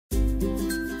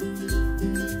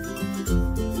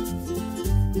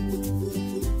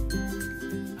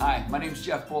my name is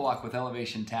Jeff Bullock with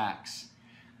Elevation Tax.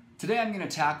 Today I'm going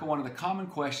to tackle one of the common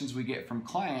questions we get from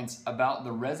clients about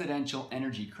the residential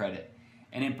energy credit,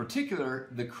 and in particular,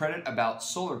 the credit about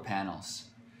solar panels.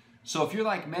 So if you're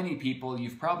like many people,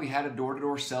 you've probably had a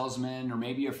door-to-door salesman or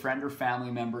maybe a friend or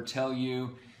family member tell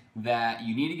you that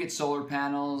you need to get solar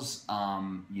panels,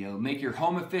 you'll make your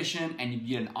home efficient, and you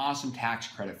get an awesome tax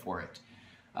credit for it.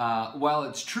 While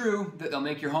it's true that they'll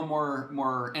make your home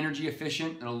more energy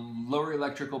efficient and it'll lower your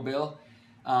electrical bill,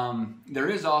 there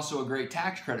is also a great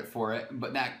tax credit for it,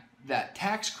 but that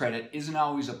tax credit isn't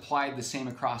always applied the same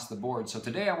across the board. So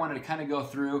today I wanted to kind of go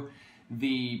through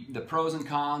the pros and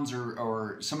cons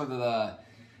or some of the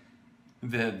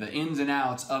ins and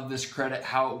outs of this credit,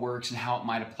 how it works and how it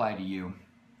might apply to you.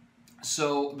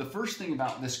 So the first thing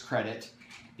about this credit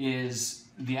is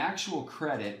the actual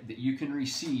credit that you can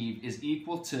receive is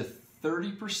equal to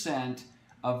 30%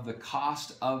 of the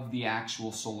cost of the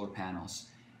actual solar panels.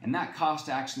 And that cost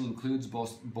actually includes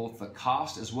both the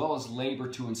cost as well as labor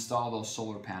to install those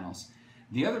solar panels.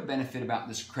 The other benefit about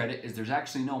this credit is there's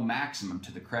actually no maximum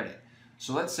to the credit.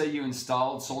 So let's say you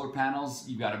installed solar panels,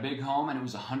 you got a big home and it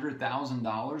was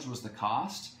 $100,000 was the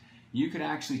cost. You could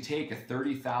actually take a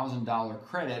 $30,000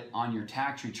 credit on your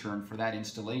tax return for that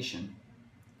installation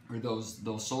or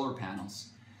those solar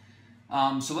panels.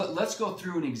 So let's go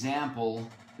through an example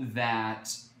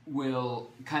that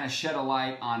will kind of shed a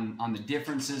light on the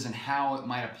differences and how it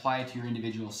might apply to your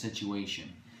individual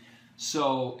situation.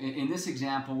 So in this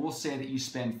example, we'll say that you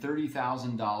spend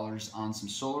 $30,000 on some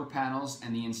solar panels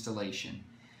and the installation.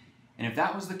 And if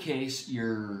that was the case,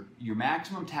 your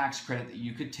maximum tax credit that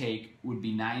you could take would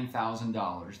be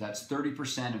 $9,000. That's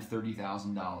 30% of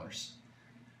 $30,000.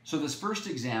 So this first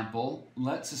example,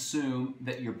 let's assume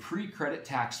that your pre-credit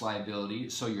tax liability,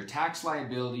 so your tax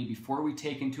liability before we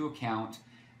take into account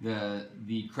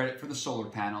the credit for the solar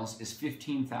panels, is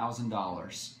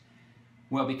 $15,000.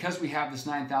 Well, because we have this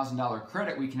 $9,000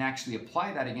 credit, we can actually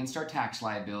apply that against our tax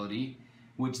liability,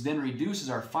 which then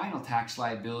reduces our final tax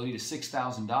liability to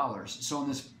 $6,000. So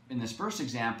in this first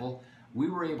example, we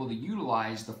were able to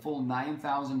utilize the full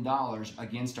 $9,000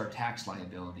 against our tax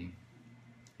liability.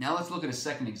 Now let's look at a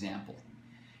second example.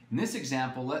 In this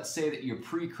example, let's say that your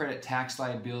pre-credit tax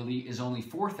liability is only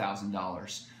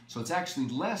 $4,000. So it's actually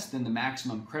less than the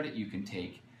maximum credit you can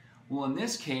take. Well, in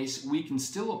this case, we can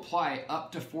still apply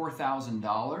up to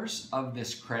 $4,000 of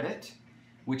this credit,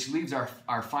 which leaves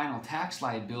our final tax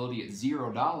liability at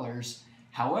 $0.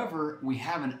 However, we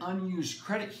have an unused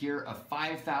credit here of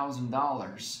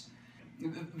 $5,000.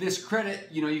 This credit,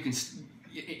 you can,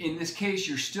 in this case,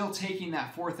 you're still taking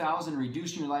that $4,000,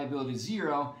 reducing your liability to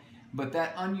 $0, but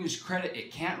that unused credit,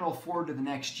 it can't roll forward to the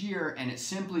next year, and it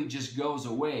simply just goes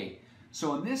away.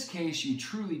 So in this case, you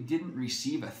truly didn't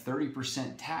receive a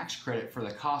 30% tax credit for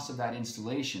the cost of that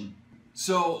installation.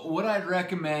 So what I'd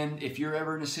recommend if you're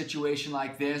ever in a situation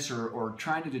like this or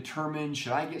trying to determine,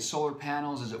 should I get solar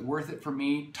panels, is it worth it for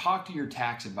me? Talk to your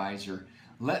tax advisor.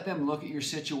 Let them look at your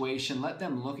situation, let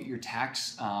them look at your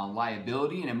tax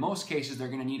liability, and in most cases they're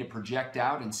going to need to project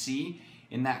out and see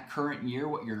in that current year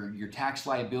what your tax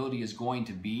liability is going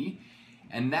to be.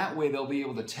 And that way they'll be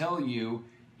able to tell you,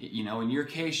 in your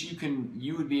case,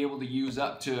 you would be able to use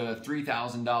up to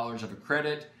 $3,000 of a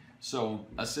credit, so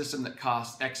a system that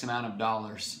costs X amount of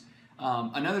dollars.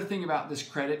 Another thing about this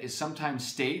credit is sometimes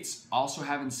states also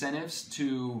have incentives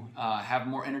to have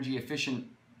more energy efficient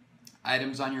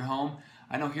items on your home.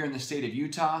 I know here in the state of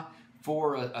Utah,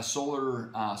 for a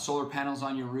solar panels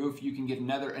on your roof, you can get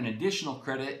an additional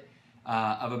credit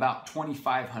of about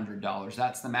 $2,500.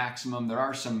 That's the maximum. There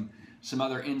are some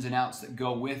other ins and outs that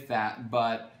go with that,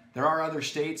 but there are other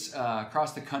states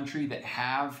across the country that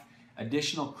have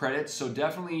additional credits, so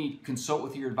definitely consult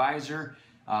with your advisor.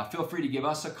 Feel free to give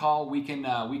us a call. We can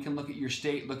look at your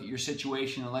state, look at your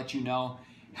situation, and let you know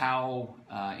how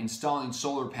installing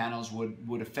solar panels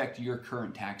would affect your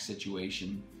current tax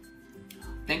situation.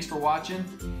 Thanks for watching.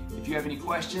 If you have any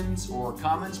questions or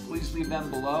comments, please leave them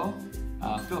below.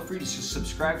 Feel free to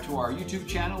subscribe to our YouTube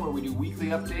channel where we do weekly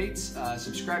updates,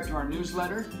 subscribe to our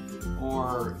newsletter,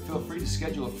 or feel free to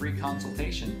schedule a free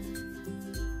consultation.